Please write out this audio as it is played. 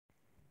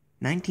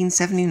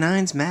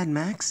1979's Mad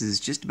Max is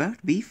just about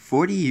to be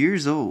 40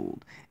 years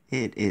old.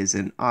 It is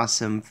an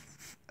awesome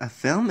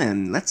film,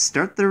 and let's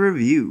start the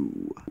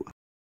review.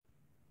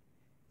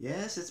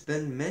 Yes, it's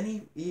been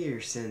many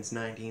years since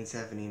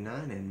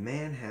 1979, and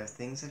man, have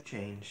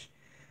changed.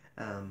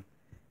 Um,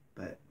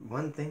 but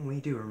one thing we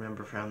do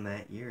remember from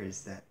that year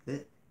is that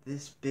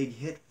this big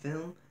hit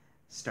film,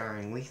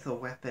 starring Lethal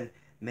Weapon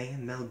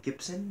man Mel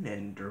Gibson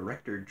and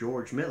director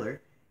George Miller,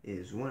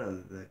 is one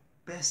of the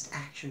best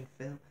action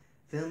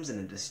films in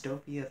a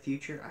dystopia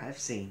future I've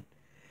seen.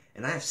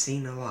 And I've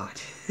seen a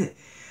lot.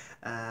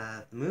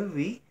 The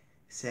movie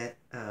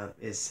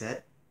is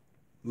set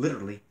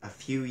literally a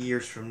few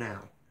years from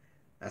now.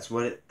 That's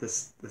what the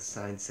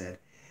sign said.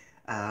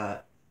 Uh,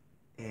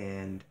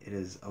 and it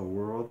is a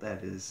world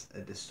that is a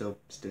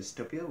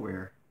dystopia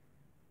where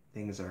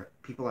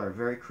people are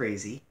very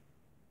crazy,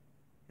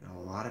 and a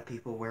lot of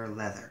people wear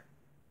leather.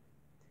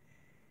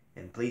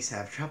 And police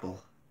have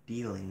trouble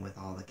dealing with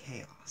all the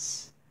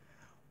chaos.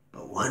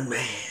 But one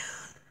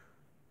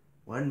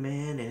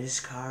man in his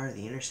car,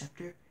 the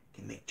Interceptor,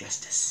 can make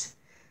justice.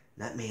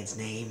 And that man's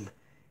name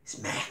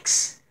is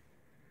Max.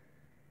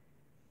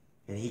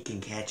 And he can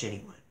catch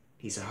anyone.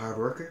 He's a hard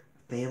worker,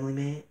 a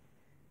family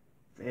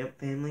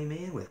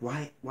man with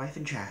wife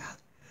and child.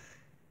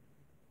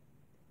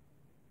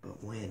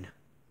 But when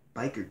a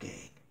biker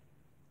gang,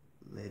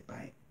 led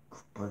by a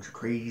bunch of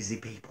crazy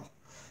people,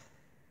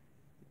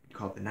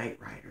 called the Night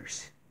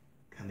Riders,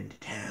 come into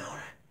town,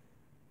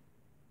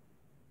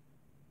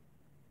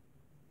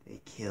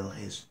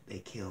 they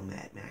kill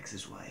Mad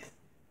Max's wife.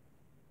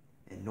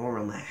 And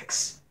normal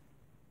Max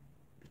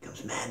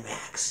becomes Mad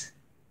Max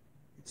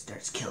and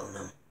starts killing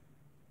them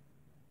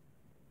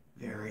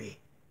very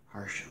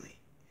harshly.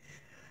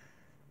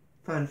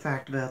 Fun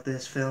fact about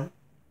this film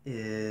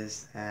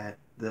is that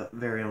the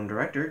very own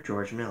director,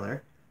 George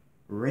Miller,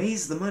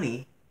 raised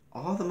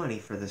all the money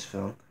for this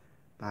film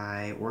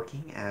by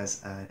working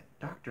as a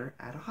doctor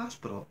at a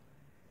hospital.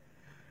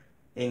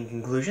 In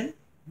conclusion,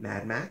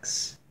 Mad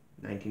Max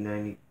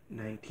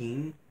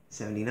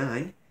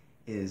 1979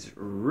 is a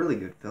really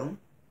good film.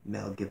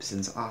 Mel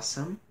Gibson's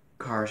awesome.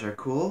 Cars are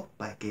cool.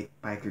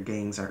 Biker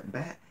gangs aren't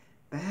bad.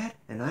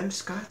 And I'm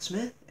Scott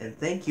Smith, and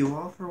thank you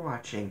all for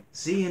watching.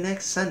 See you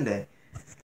next Sunday.